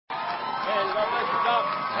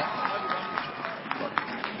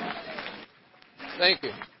Thank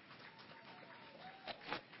you.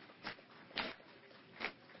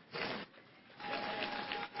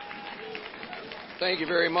 Thank you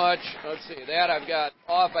very much. Let's see. That I've got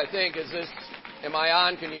off, I think. Am I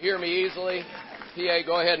on? Can you hear me easily? PA,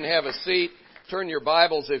 go ahead and have a seat. Turn your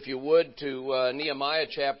Bibles, if you would, to Nehemiah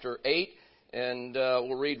chapter 8. And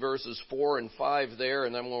we'll read verses 4 and 5 there.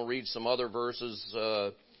 And then we'll read some other verses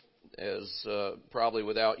probably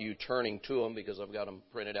without you turning to them, because I've got them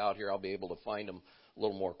printed out here. I'll be able to find them a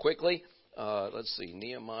little more quickly. Let's see.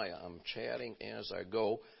 Nehemiah. I'm chatting as I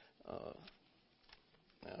go.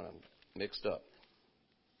 I'm mixed up.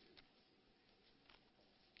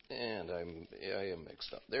 And I am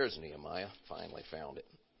mixed up. There's Nehemiah. Finally found it.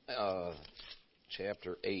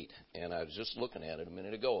 Chapter 8. And I was just looking at it a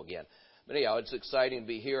minute ago again. But anyhow, it's exciting to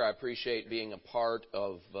be here. I appreciate being a part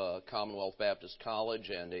of Commonwealth Baptist College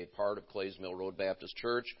and a part of Clays Mill Road Baptist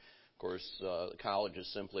Church. Of course, the college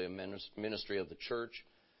is simply a ministry of the church.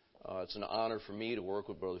 It's an honor for me to work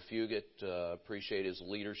with Brother Fugit. Appreciate his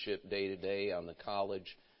leadership day to day on the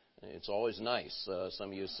college. It's always nice.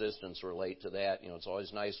 Some of you assistants relate to that. You know, it's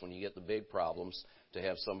always nice when you get the big problems to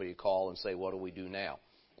have somebody call and say, "What do we do now?"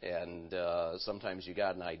 And sometimes you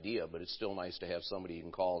got an idea, but it's still nice to have somebody you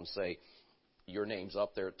can call and say, "Your name's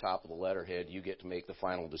up there at the top of the letterhead. You get to make the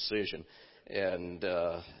final decision." And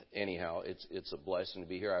anyhow, it's a blessing to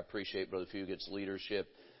be here. I appreciate Brother Fugit's leadership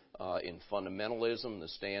in fundamentalism, the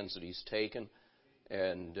stands that he's taken,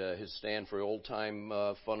 and his stand for old-time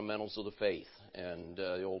fundamentals of the faith and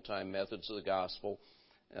the old-time methods of the gospel.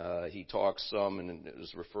 He talks some, and it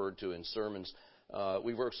was referred to in sermons.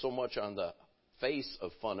 We've worked so much on the face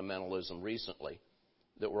of fundamentalism recently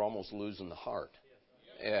that we're almost losing the heart.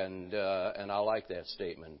 And I like that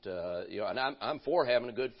statement. And I'm for having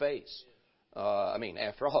a good face.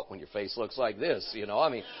 After all, when your face looks like this,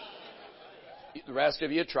 the rest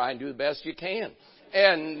of you try and do the best you can.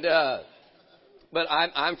 But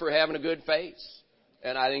I'm for having a good face.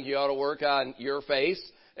 And I think you ought to work on your face.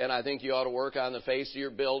 And I think you ought to work on the face of your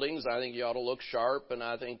buildings. I think you ought to look sharp. And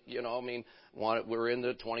I think, we're in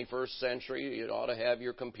the 21st century. You ought to have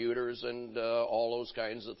your computers and all those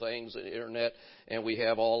kinds of things, the internet. And we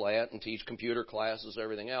have all that and teach computer classes,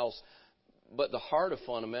 everything else. But the heart of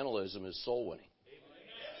fundamentalism is soul winning.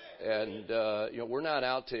 And, we're not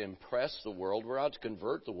out to impress the world. We're out to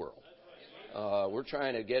convert the world. We're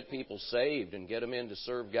trying to get people saved and get them in to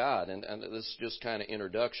serve God. And this is just kind of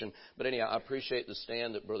introduction. But anyhow, I appreciate the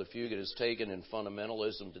stand that Brother Fugit has taken in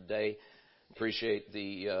fundamentalism today. Appreciate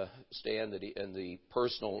the stand that and the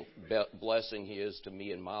personal blessing he is to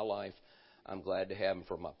me in my life. I'm glad to have him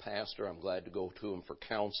for my pastor. I'm glad to go to him for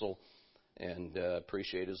counsel. And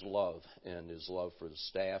appreciate his love and his love for the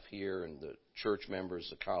staff here and the church members,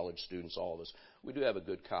 the college students, all of us. We do have a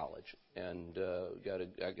good college, and I got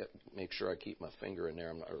to make sure I keep my finger in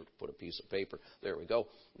there. Or put a piece of paper. There we go.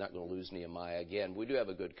 Not going to lose Nehemiah again. We do have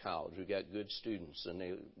a good college. We got good students, and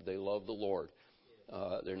they love the Lord.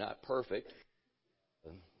 They're not perfect,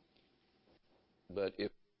 but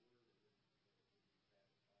if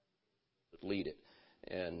lead it,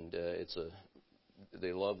 and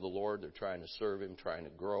they love the Lord. They're trying to serve Him, trying to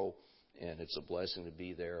grow, and it's a blessing to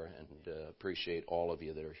be there, and appreciate all of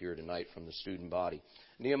you that are here tonight from the student body.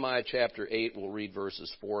 Nehemiah chapter 8, we'll read verses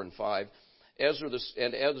 4 and 5. Ezra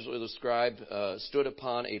the scribe stood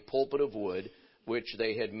upon a pulpit of wood, which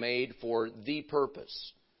they had made for the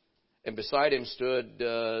purpose. And beside him stood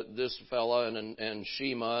this fella and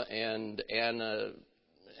Shema and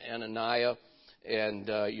Ananiah and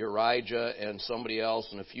Urijah and somebody else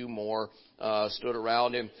and a few more stood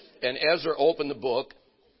around him. And Ezra opened the book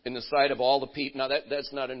in the sight of all the people. Now,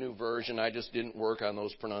 that's not a new version. I just didn't work on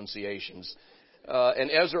those pronunciations. And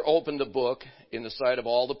Ezra opened the book in the sight of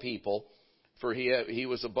all the people, for he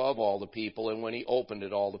was above all the people. And when he opened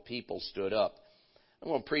it, all the people stood up. I'm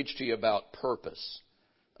going to preach to you about purpose.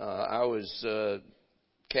 My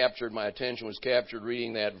attention was captured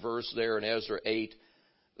reading that verse there in Ezra 8,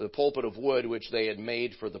 the pulpit of wood which they had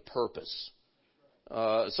made for the purpose.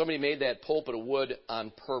 Somebody made that pulpit of wood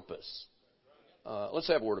on purpose. Let's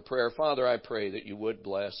have a word of prayer. Father, I pray that you would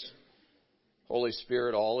bless. Holy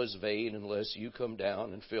Spirit, all is vain unless you come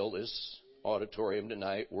down and fill this auditorium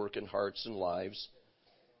tonight, work in hearts and lives.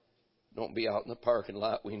 Don't be out in the parking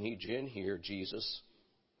lot. We need you in here, Jesus.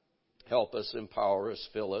 Help us, empower us,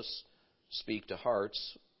 fill us, speak to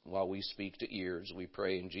hearts while we speak to ears. We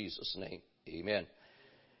pray in Jesus' name. Amen.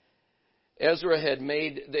 Ezra had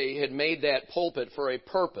made that pulpit for a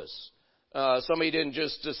purpose. Somebody didn't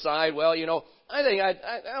just decide, well, I think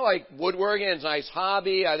I like woodworking. It's a nice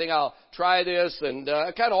hobby. I think I'll try this. And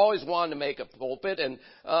I kind of always wanted to make a pulpit, and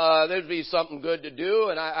there'd be something good to do.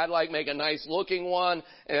 And I'd like to make a nice looking one,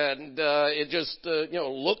 and it just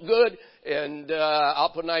look good. And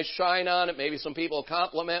I'll put a nice shine on it. Maybe some people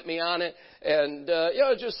compliment me on it. And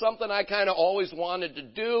it's just something I kind of always wanted to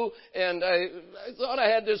do. And I thought I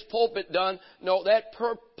had this pulpit done. No, that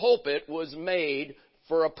pulpit was made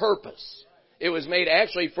for a purpose. It was made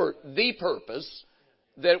actually for the purpose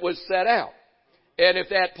that was set out. And if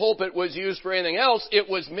that pulpit was used for anything else, it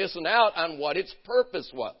was missing out on what its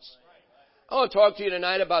purpose was. I want to talk to you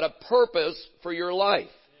tonight about a purpose for your life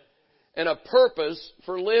and a purpose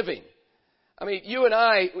for living. I mean, you and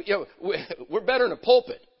I, we're better than a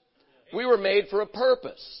pulpit. We were made for a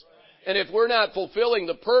purpose. And if we're not fulfilling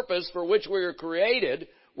the purpose for which we were created,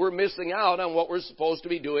 we're missing out on what we're supposed to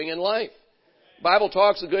be doing in life. Bible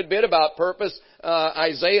talks a good bit about purpose.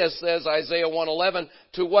 Isaiah says, Isaiah 1:11,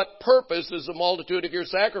 to what purpose is the multitude of your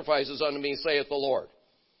sacrifices unto me, saith the Lord?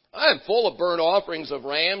 I am full of burnt offerings of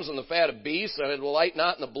rams and the fat of beasts, and I delight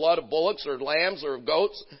not in the blood of bullocks or lambs or of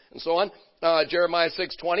goats, and so on. Jeremiah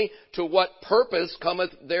 6:20, to what purpose cometh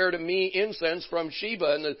there to me incense from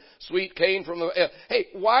Sheba and the sweet cane from the... Hey,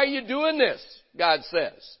 why are you doing this? God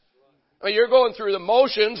says. I mean, you're going through the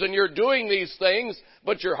motions and you're doing these things,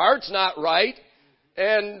 but your heart's not right.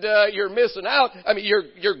 And you're missing out. I mean,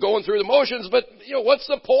 you're going through the motions, but what's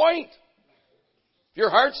the point? If your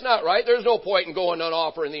heart's not right, there's no point in going and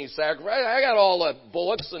offering these sacrifices. I got all the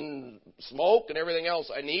bullocks and smoke and everything else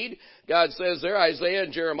I need. God says there, Isaiah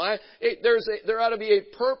and Jeremiah, there ought to be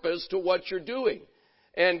a purpose to what you're doing.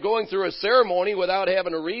 And going through a ceremony without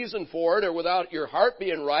having a reason for it or without your heart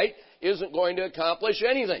being right isn't going to accomplish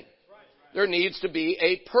anything. There needs to be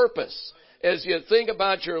a purpose. As you think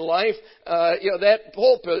about your life, that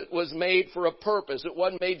pulpit was made for a purpose. It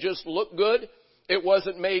wasn't made just to look good. It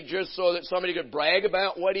wasn't made just so that somebody could brag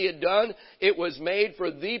about what he had done. It was made for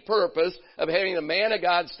the purpose of having the man of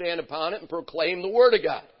God stand upon it and proclaim the Word of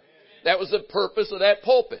God. That was the purpose of that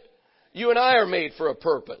pulpit. You and I are made for a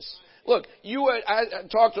purpose. Look, I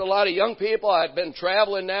talked to a lot of young people. I've been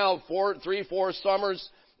traveling now 4 summers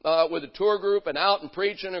with a tour group and out and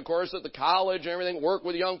preaching, of course, at the college and everything, work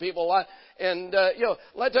with young people a lot. And, a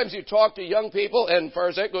lot of times you talk to young people, and as far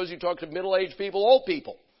as that goes, you talk to middle-aged people, old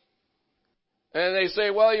people. And they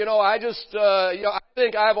say, well, I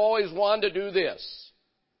think I've always wanted to do this.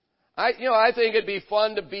 I think it'd be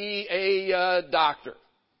fun to be a doctor.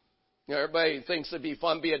 Everybody thinks it'd be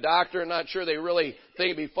fun to be a doctor. I'm not sure they really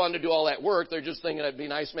think it'd be fun to do all that work. They're just thinking it'd be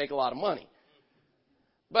nice to make a lot of money.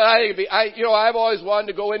 But I've always wanted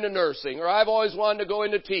to go into nursing, or I've always wanted to go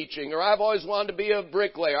into teaching, or I've always wanted to be a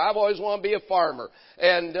bricklayer. I've always wanted to be a farmer.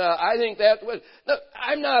 And I think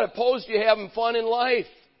I'm not opposed to you having fun in life.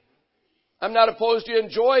 I'm not opposed to you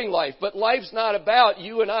enjoying life. But life's not about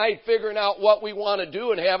you and I figuring out what we want to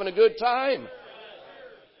do and having a good time.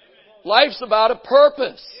 Life's about a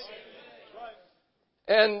purpose.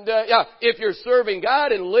 And if you're serving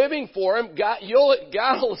God and living for Him, God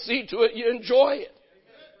will see to it you enjoy it.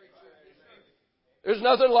 There's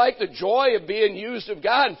nothing like the joy of being used of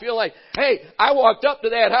God and feeling like, hey, I walked up to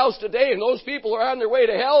that house today and those people are on their way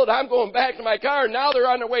to hell and I'm going back to my car and now they're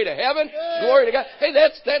on their way to heaven. Glory to God. Hey,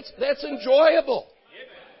 that's enjoyable.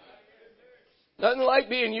 Nothing like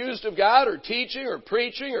being used of God or teaching or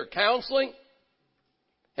preaching or counseling.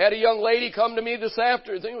 Had a young lady come to me this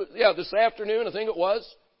afternoon, I think it was.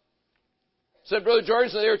 Said, Brother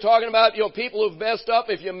George, they were talking about, people who've messed up.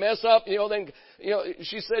 If you mess up, then,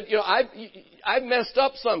 she said, I've messed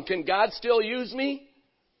up some. Can God still use me?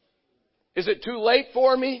 Is it too late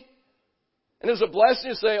for me? And it's a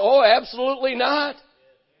blessing to say, oh, absolutely not.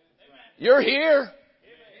 You're here.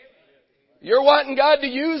 You're wanting God to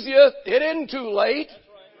use you. It isn't too late.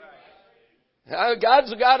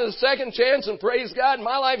 God's a God of the second chance, and praise God, in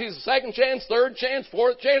my life, He's a second chance, third chance,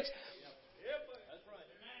 fourth chance.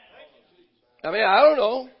 I mean, I don't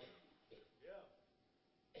know.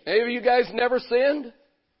 Maybe you guys never sinned.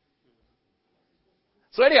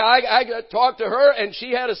 So anyhow, I talked to her, and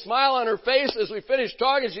she had a smile on her face as we finished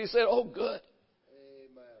talking. She said, oh, good.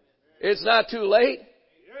 It's not too late.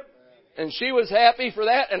 And she was happy for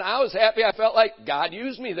that, and I was happy. I felt like God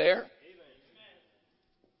used me there.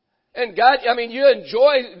 And God, you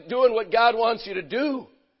enjoy doing what God wants you to do.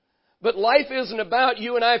 But life isn't about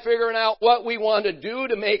you and I figuring out what we want to do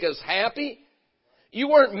to make us happy. You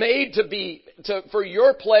weren't made for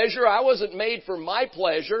your pleasure. I wasn't made for my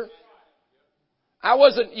pleasure.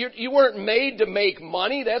 You weren't made to make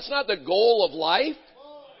money. That's not the goal of life.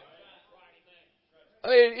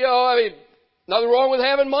 Nothing wrong with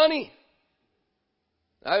having money.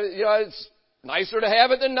 It's nicer to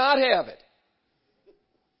have it than not have it.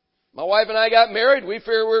 My wife and I got married. We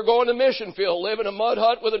figured we were going to the mission field, live in a mud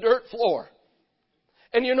hut with a dirt floor.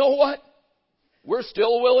 And you know what? We're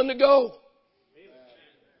still willing to go.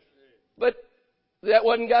 But that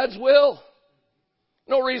wasn't God's will.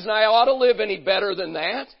 No reason I ought to live any better than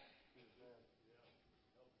that.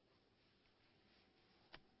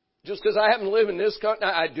 Just because I happen to live in this country,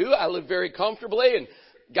 I do. I live very comfortably, and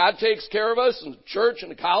God takes care of us, and the church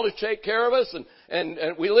and the college take care of us,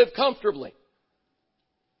 and we live comfortably.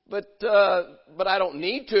 But I don't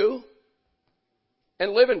need to.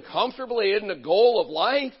 And living comfortably isn't a goal of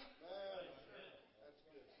life.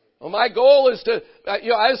 Well, my goal is to,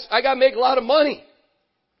 I got to make a lot of money.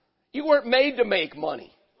 You weren't made to make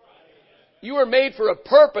money. You were made for a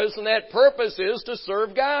purpose, and that purpose is to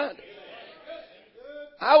serve God.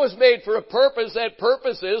 I was made for a purpose. That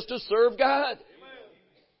purpose is to serve God.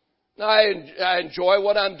 Now, I enjoy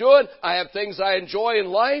what I'm doing. I have things I enjoy in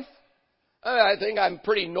life. I think I'm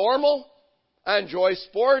pretty normal. I enjoy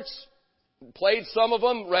sports. Played some of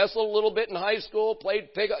them. Wrestled a little bit in high school.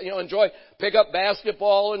 Enjoy pickup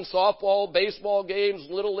basketball and softball, baseball games,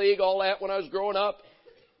 little league, all that when I was growing up.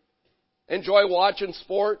 Enjoy watching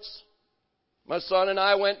sports. My son and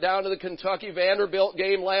I went down to the Kentucky Vanderbilt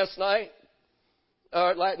game last night.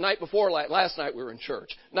 Night before last. Last night we were in church.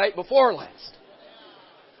 Night before last.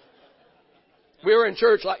 We were in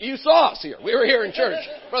church. You saw us here. We were here in church.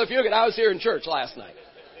 Brother Fugit, I was here in church last night.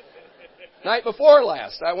 Night before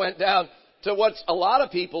last, I went down to what's a lot of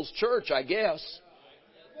people's church, I guess.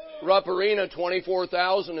 Rupp Arena,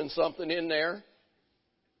 24,000 and something in there.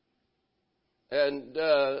 And,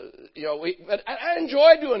 but I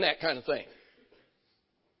enjoy doing that kind of thing.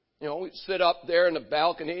 We sit up there in the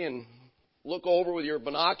balcony and look over with your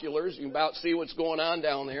binoculars. You can about see what's going on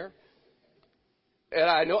down there.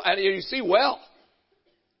 And you see well.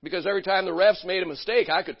 Because every time the refs made a mistake,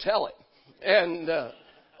 I could tell it. And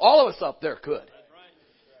all of us up there could.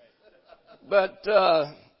 But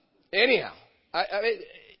anyhow,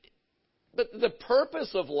 but the purpose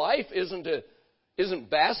of life isn't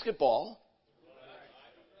basketball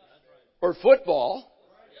or football.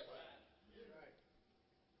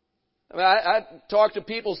 I talk to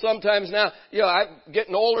people sometimes now. I'm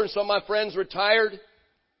getting older, and some of my friends retired.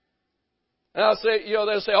 And I'll say,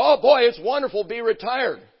 they'll say, "Oh boy, it's wonderful to be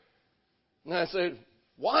retired." And I say,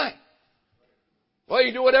 "Why?" "Well,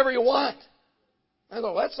 you do whatever you want." I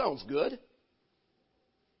thought, that sounds good.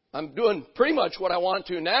 I'm doing pretty much what I want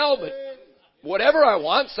to now, but whatever I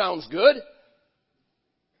want sounds good.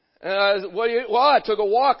 And I took a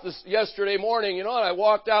walk yesterday morning, and I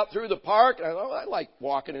walked out through the park. And I thought, I like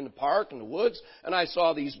walking in the park, in the woods. And I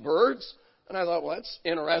saw these birds. And I thought, well, that's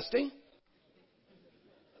interesting.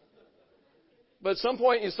 But at some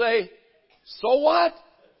point you say, so what?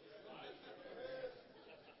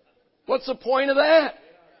 What's the point of that?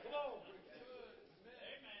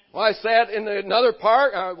 Well, I sat in another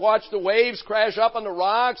park. I watched the waves crash up on the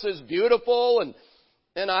rocks. It's beautiful,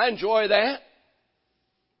 and I enjoy that.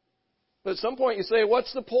 But at some point you say,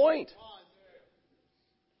 what's the point?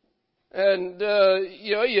 And,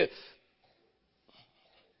 and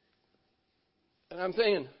I'm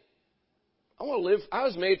thinking, I want to live. I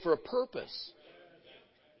was made for a purpose.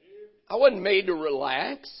 I wasn't made to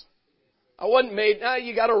relax. I wasn't made,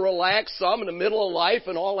 you got to relax some in the middle of life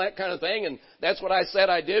and all that kind of thing. And that's what I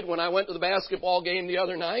said I did when I went to the basketball game the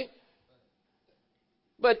other night.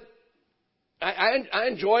 But I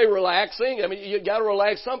enjoy relaxing. I mean, you got to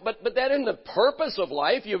relax some, but that isn't the purpose of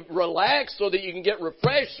life. You relax so that you can get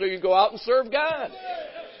refreshed, so you go out and serve God.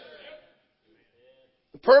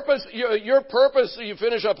 The purpose, your purpose, you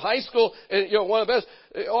finish up high school, and one of the best.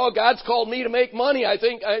 Oh, God's called me to make money. I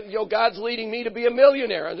think God's leading me to be a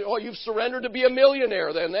millionaire. Oh, you've surrendered to be a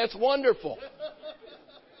millionaire. Then that's wonderful.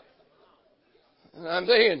 And I'm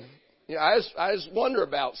thinking, I just wonder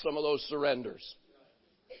about some of those surrenders.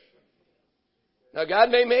 Now, God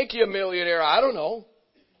may make you a millionaire. I don't know.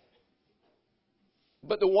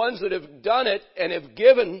 But the ones that have done it and have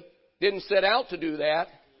given didn't set out to do that.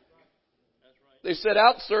 They set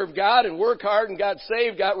out to serve God and work hard and got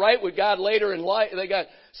saved, got right with God later in life. They got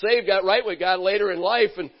saved, got right with God later in life,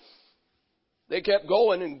 and they kept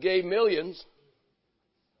going and gave millions.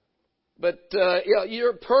 But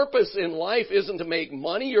your purpose in life isn't to make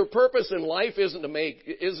money. Your purpose in life isn't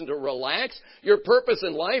to relax. Your purpose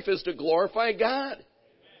in life is to glorify God.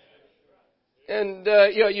 And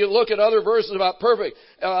you look at other verses about perfect.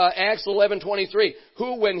 Acts 11:23.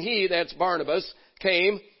 Who, when he, that's Barnabas,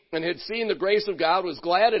 came and had seen the grace of God, was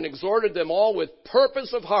glad and exhorted them all with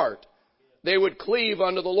purpose of heart they would cleave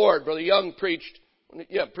unto the Lord. Brother Young preached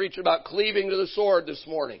Yeah, preaching about cleaving to the sword this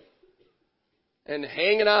morning. And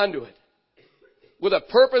hanging on to it. With a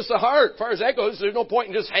purpose of heart. As far as that goes, there's no point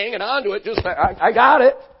in just hanging on to it. Just, I got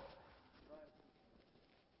it.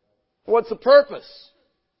 What's the purpose?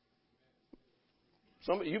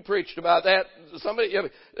 You preached about that.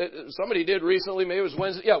 Somebody did recently. Maybe it was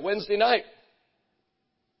Wednesday. Yeah, Wednesday night.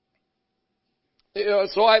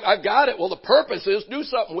 So I've got it. Well, the purpose is do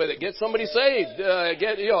something with it. Get somebody saved.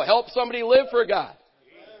 Help somebody live for God.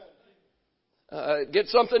 Get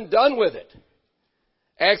something done with it.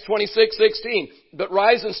 Acts 26:16. But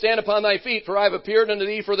rise and stand upon thy feet, for I have appeared unto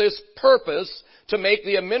thee for this purpose, to make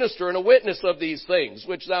thee a minister and a witness of these things,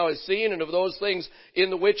 which thou hast seen, and of those things in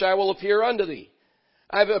the which I will appear unto thee.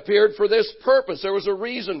 I have appeared for this purpose. There was a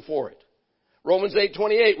reason for it. Romans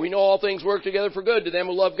 8:28. We know all things work together for good to them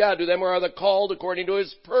who love God, to them who are the called according to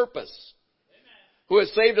His purpose. Amen. Who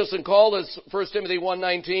has saved us and called us, 1 Timothy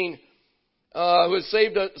 1:19. Who has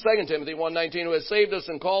saved us, 2 Timothy 1:19, who has saved us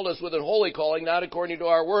and called us with a holy calling, not according to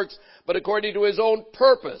our works, but according to His own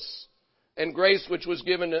purpose and grace which was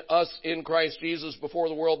given to us in Christ Jesus before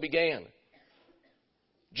the world began.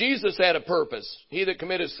 Jesus had a purpose. He that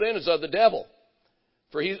committeth sin is of the devil.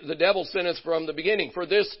 For the devil sinneth from the beginning. For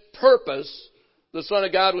this purpose, the Son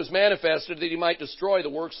of God was manifested that He might destroy the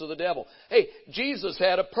works of the devil. Hey, Jesus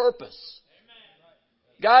had a purpose.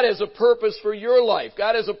 God has a purpose for your life.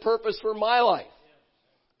 God has a purpose for my life.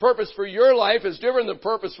 Purpose for your life is different than the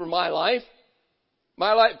purpose for my life.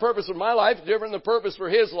 Purpose for my life is different than the purpose for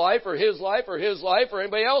His life or His life or His life or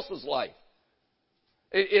anybody else's life.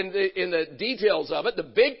 In the details of it, the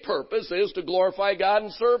big purpose is to glorify God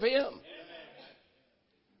and serve Him.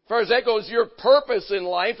 As far as that goes, your purpose in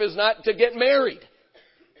life is not to get married.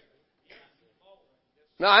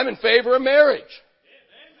 Now, I'm in favor of marriage.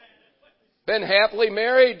 Been happily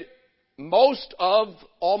married most of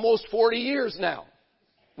almost 40 years now.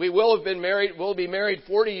 We'll be married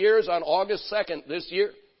 40 years on August 2nd this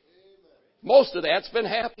year. Most of that's been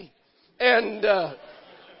happy. And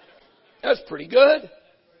that's pretty good.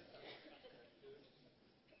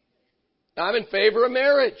 I'm in favor of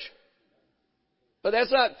marriage. But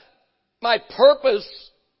that's not my purpose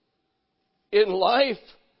in life.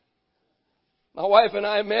 My wife and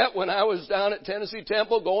I met when I was down at Tennessee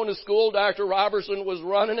Temple going to school. Dr. Robertson was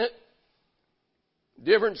running it.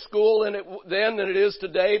 Different school then than it is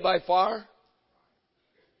today by far.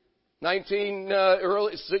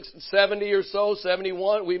 Early 70 or so,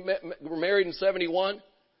 71. We were married in 71.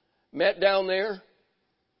 Met down there.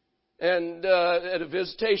 And at a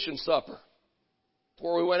visitation supper.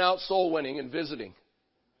 Before we went out soul winning and visiting.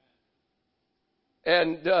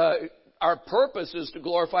 And our purpose is to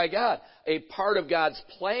glorify God. A part of God's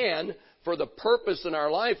plan for the purpose in our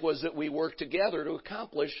life was that we work together to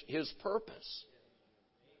accomplish His purpose.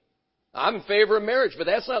 I'm in favor of marriage, but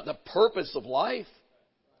that's not the purpose of life.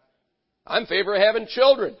 I'm in favor of having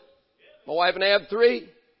children. My wife and I have 3.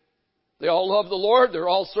 They all love the Lord. They're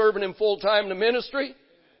all serving Him full time in the ministry.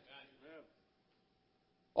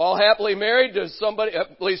 All happily married to somebody,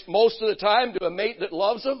 at least most of the time, to a mate that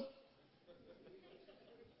loves them.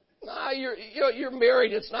 Nah, you're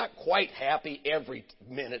married. It's not quite happy every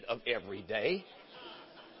minute of every day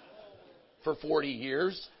for 40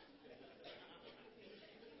 years.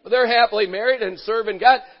 But they're happily married and serving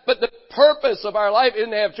God. But the purpose of our life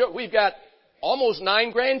isn't to have children. We've got almost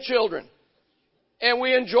 9 grandchildren. And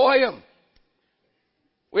we enjoy them.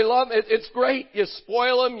 We love them. It's great. You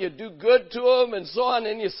spoil them. You do good to them and so on.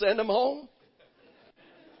 And you send them home.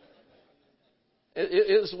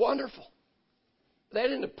 It's wonderful. That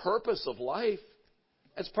isn't the purpose of life.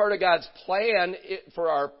 That's part of God's plan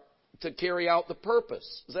to carry out the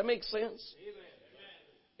purpose. Does that make sense?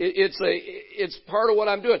 It's part of what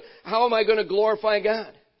I'm doing. How am I going to glorify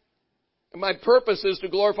God? My purpose is to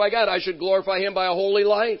glorify God. I should glorify Him by a holy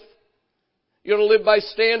life. You ought to live by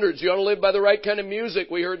standards. You ought to live by the right kind of music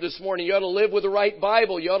we heard this morning. You ought to live with the right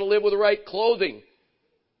Bible. You ought to live with the right clothing.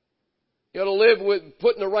 You ought to live with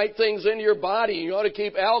putting the right things into your body. You ought to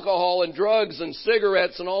keep alcohol and drugs and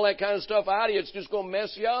cigarettes and all that kind of stuff out of you. It's just going to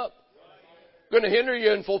mess you up. It's going to hinder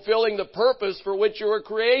you in fulfilling the purpose for which you were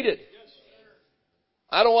created.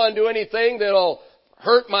 I don't want to do anything that'll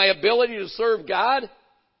hurt my ability to serve God.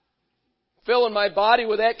 Filling my body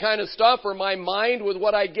with that kind of stuff, or my mind with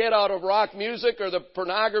what I get out of rock music or the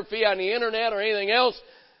pornography on the internet or anything else.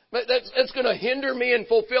 But that's going to hinder me in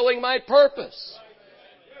fulfilling my purpose.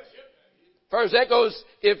 As far as that goes,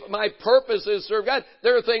 if my purpose is to serve God,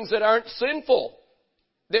 there are things that aren't sinful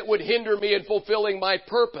that would hinder me in fulfilling my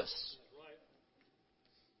purpose.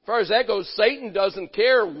 As far as that goes, Satan doesn't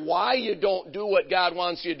care why you don't do what God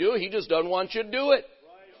wants you to do. He just doesn't want you to do it.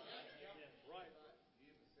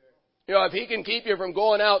 You know, if He can keep you from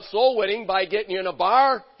going out soul winning by getting you in a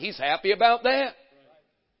bar, He's happy about that.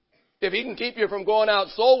 If He can keep you from going out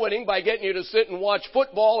soul winning by getting you to sit and watch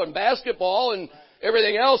football and basketball and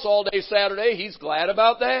everything else all day Saturday, He's glad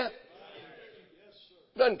about that.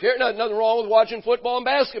 Doesn't care. Nothing wrong with watching football and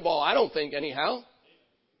basketball. I don't think anyhow.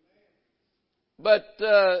 But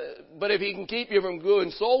if He can keep you from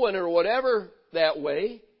going soul winning or whatever that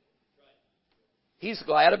way, He's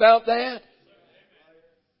glad about that.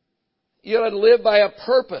 You ought to live by a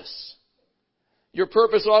purpose. Your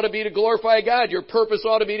purpose ought to be to glorify God. Your purpose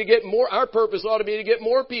ought to be to get more. Our purpose ought to be to get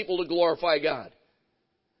more people to glorify God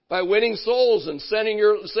by winning souls and sending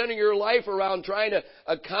your life around trying to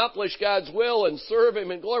accomplish God's will and serve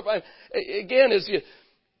Him and glorify Him. Again, as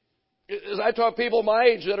I talk to people my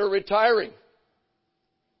age that are retiring,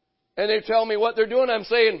 and they tell me what they're doing, I'm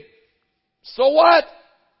saying, so what?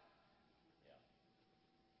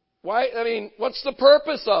 Why? I mean, what's the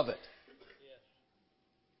purpose of it?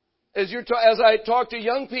 As I talk to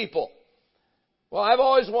young people, well,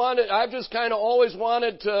 I've just kind of always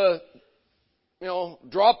wanted to,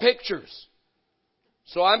 draw pictures.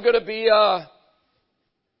 So I'm going to be, I've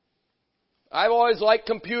always liked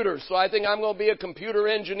computers, so I think I'm going to be a computer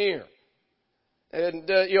engineer. And,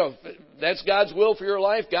 if that's God's will for your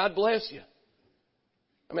life, God bless you.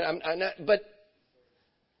 I mean, I'm not, but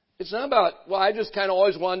it's not about, well, I just kind of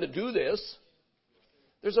always wanted to do this.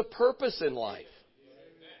 There's a purpose in life.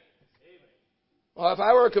 Well, if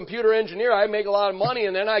I were a computer engineer, I'd make a lot of money,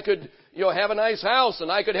 and then I could, have a nice house,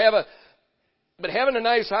 and I could have but having a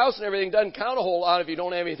nice house and everything doesn't count a whole lot if you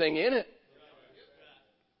don't have anything in it.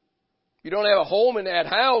 If you don't have a home in that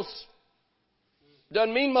house,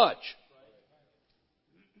 doesn't mean much.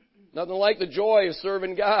 Nothing like the joy of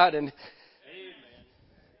serving God and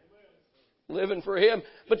living for Him.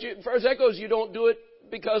 But as far as that goes, you don't do it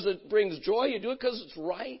because it brings joy. You do it because it's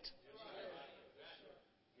right.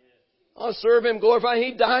 I'll serve Him, glorify Him.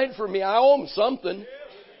 He died for me. I owe Him something.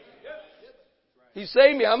 He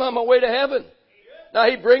saved me. I'm on my way to heaven. Now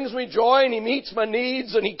He brings me joy and He meets my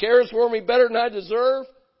needs and He cares for me better than I deserve.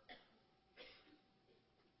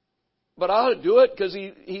 But I ought to do it because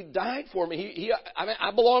He died for me.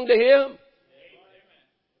 I belong to Him.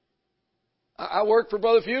 I work for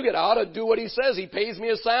Brother Fugit. I ought to do what he says. He pays me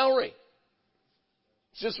a salary.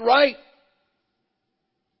 It's just right.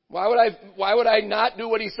 Why would I not do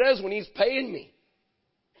what he says when he's paying me?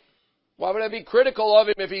 Why would I be critical of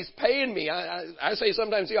him if he's paying me? I say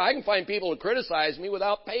sometimes, I can find people to criticize me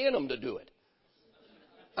without paying them to do it.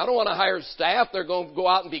 I don't want to hire staff. They're going to go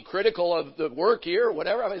out and be critical of the work here or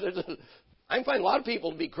whatever. I can find a lot of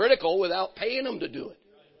people to be critical without paying them to do it.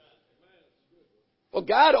 Well,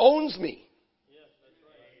 God owns me.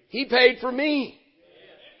 He paid for me.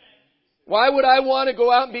 Why would I want to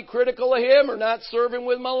go out and be critical of Him or not serve Him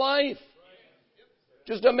with my life?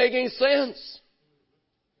 Just doesn't make any sense.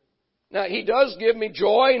 Now, He does give me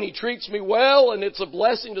joy and He treats me well and it's a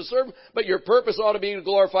blessing to serve Him. But your purpose ought to be to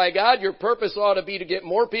glorify God. Your purpose ought to be to get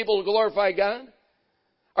more people to glorify God.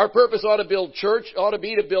 Our purpose ought to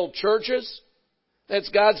be to build churches. That's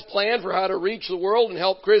God's plan for how to reach the world and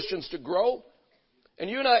help Christians to grow. And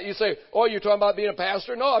you say, oh, you're talking about being a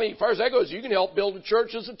pastor? No, as far as that goes, you can help build a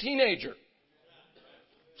church as a teenager.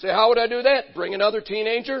 Say, how would I do that? Bring another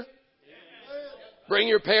teenager? Bring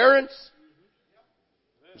your parents?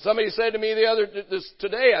 Somebody said to me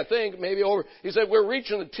today, I think, maybe over, he said, we're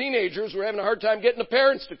reaching the teenagers, we're having a hard time getting the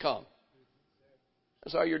parents to come.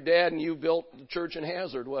 That's how your dad and you built the church in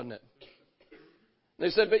Hazard, wasn't it? And they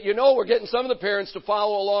said, but we're getting some of the parents to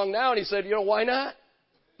follow along now. And he said, why not?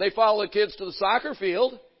 They follow the kids to the soccer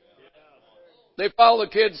field. They follow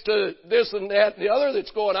the kids to this and that and the other that's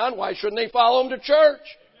going on. Why shouldn't they follow them to church?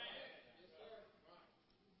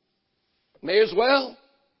 May as well.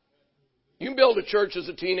 You can build a church as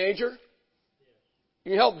a teenager.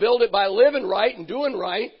 You can help build it by living right and doing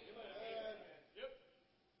right.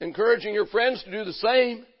 Encouraging your friends to do the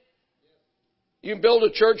same. You can build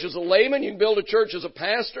a church as a layman. You can build a church as a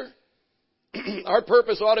pastor. Our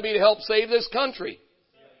purpose ought to be to help save this country.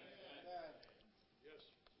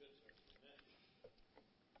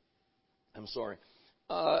 I'm sorry.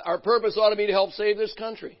 Our purpose ought to be to help save this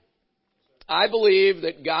country. I believe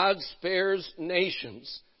that God spares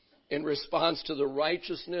nations in response to the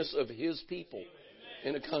righteousness of His people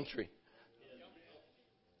in a country.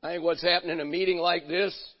 I think what's happening in a meeting like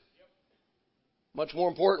this, much more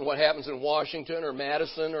important what happens in Washington or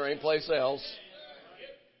Madison or anyplace else.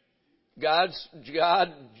 God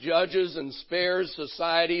judges and spares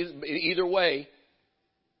societies either way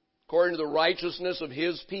according to the righteousness of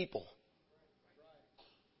His people.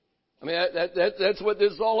 That's what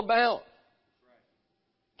this is all about.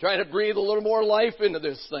 Trying to breathe a little more life into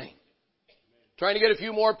this thing. Trying to get a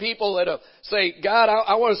few more people that say, God,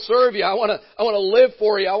 I want to serve you. I want to live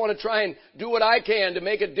for you. I want to try and do what I can to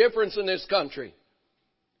make a difference in this country.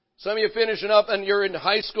 Some of you finishing up and you're in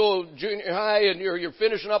high school, junior high, and you're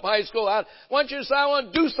finishing up high school. I want you to say, I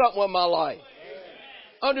want to do something with my life.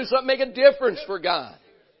 I want to do something, make a difference for God.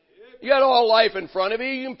 You got all life in front of you.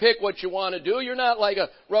 You can pick what you want to do. You're not like a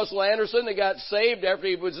Russell Anderson that got saved after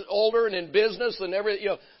he was older and in business and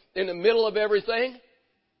in the middle of everything.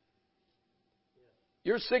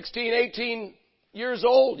 You're 16, 18 years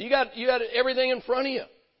old. You got everything in front of you.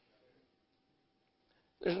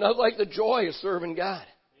 There's nothing like the joy of serving God.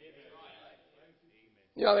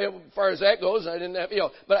 You know, as far as that goes, I didn't have,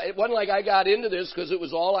 but it wasn't like I got into this because it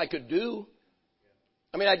was all I could do.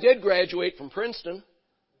 I mean, I did graduate from Princeton.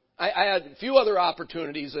 I had a few other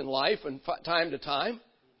opportunities in life and time to time.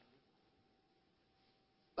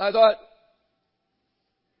 I thought,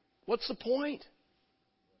 what's the point?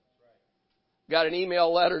 Got an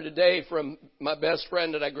email letter today from my best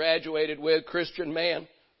friend that I graduated with, Christian man.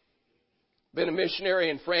 Been a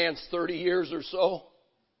missionary in France 30 years or so.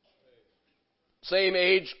 Same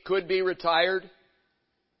age, could be retired.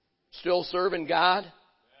 Still serving God.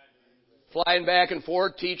 Flying back and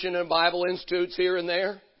forth, teaching in Bible institutes here and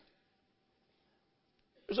there.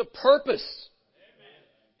 There's a purpose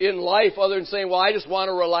in life other than saying, well, I just want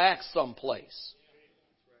to relax someplace.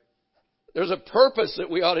 There's a purpose that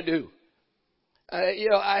we ought to do.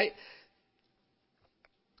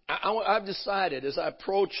 I've decided as I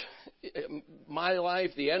approach my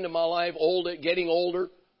life, the end of my life, getting older,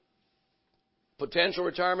 potential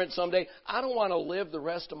retirement someday, I don't want to live the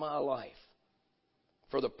rest of my life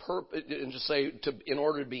for the purpose, and just say, in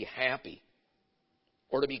order to be happy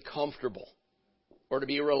or to be comfortable or to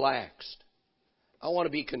be relaxed. I want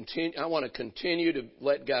to continue to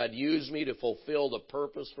let God use me to fulfill the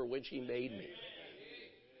purpose for which He made me.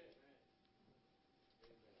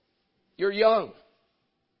 You're young.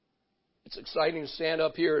 It's exciting to stand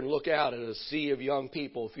up here and look out at a sea of young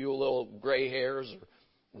people, a few little gray hairs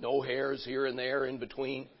or no hairs here and there in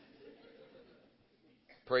between.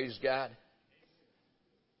 Praise God.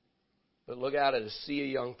 But look out at a sea of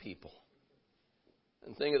young people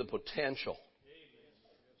and think of the potential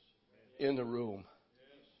in the room.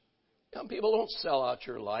 Young people, don't sell out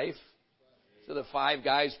your life to the 5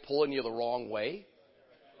 guys pulling you the wrong way.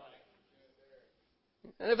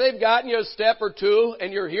 And if they've gotten you a step or two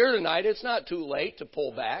and you're here tonight, it's not too late to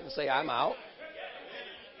pull back and say, I'm out.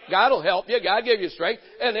 God will help you. God give you strength.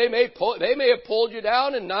 And they may have pulled you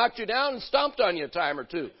down and knocked you down and stomped on you a time or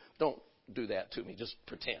two. Don't do that to me. Just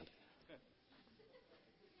pretend.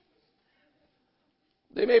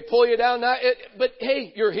 They may pull you down, but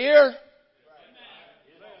hey, you're here.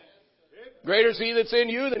 Greater is He that's in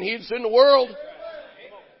you than he that's in the world.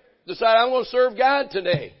 Decide, I'm going to serve God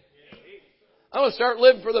today. I'm going to start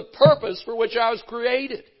living for the purpose for which I was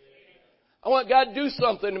created. I want God to do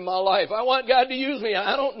something in my life. I want God to use me.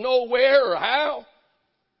 I don't know where or how.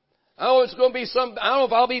 I don't know if it's going to be I don't know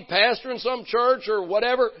if I'll be pastor in some church or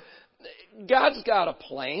whatever. God's got a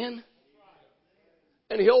plan.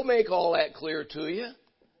 And He'll make all that clear to you.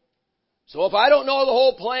 So if I don't know the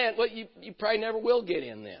whole plan, well, you probably never will get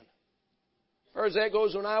in then. As far as that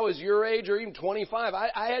goes, when I was your age or even 25,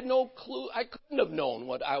 I had no clue. I couldn't have known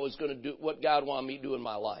what I was going to do, what God wanted me to do in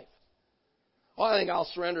my life. Well, I think I'll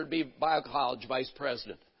surrender to be Bible college vice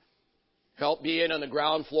president. Help be in on the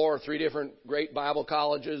ground floor of 3 different great Bible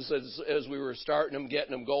colleges as we were starting them,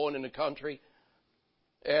 getting them going in the country.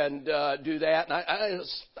 And do that. And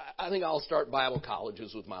I think I'll start Bible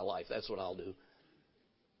colleges with my life. That's what I'll do.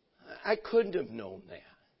 I couldn't have known that.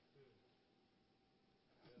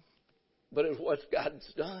 But it's what God's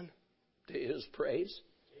done to His praise.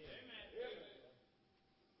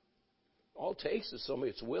 All it takes is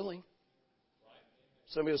somebody that's willing.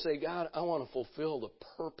 Somebody will say, God, I want to fulfill the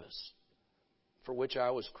purpose for which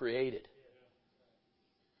I was created.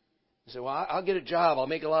 You say, well, I'll get a job, I'll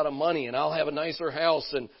make a lot of money, and I'll have a nicer house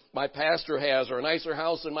than my pastor has, or a nicer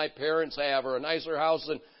house than my parents have, or a nicer house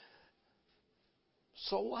than...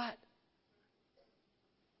 So what?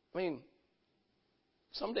 I mean,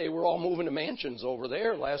 someday we're all moving to mansions over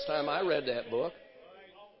there. Last time I read that book.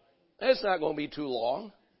 That's not going to be too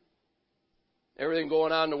long. Everything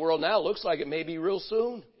going on in the world now looks like it may be real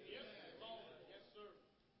soon.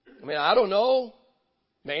 I mean, I don't know.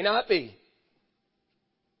 May not be.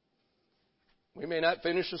 We may not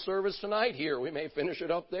finish the service tonight here. We may finish it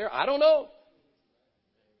up there. I don't know.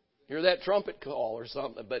 Hear that trumpet call or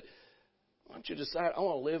something. But why don't you decide, I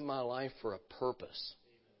want to live my life for a purpose.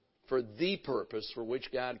 For the purpose for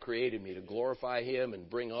which God created me, to glorify Him and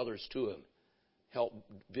bring others to Him help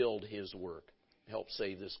build His work, help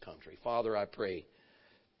save this country. Father, I pray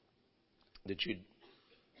that You'd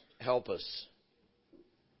help us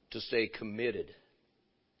to stay committed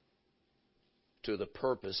to the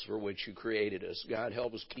purpose for which You created us. God,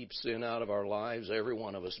 help us keep sin out of our lives. Every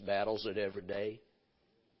one of us battles it every day.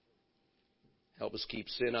 Help us keep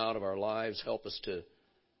sin out of our lives. Help us to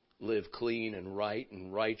live clean and right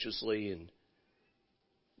and righteously and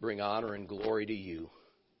bring honor and glory to You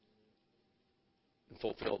and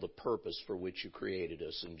fulfill the purpose for which You created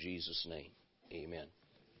us. In Jesus' name, amen.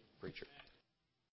 Preacher.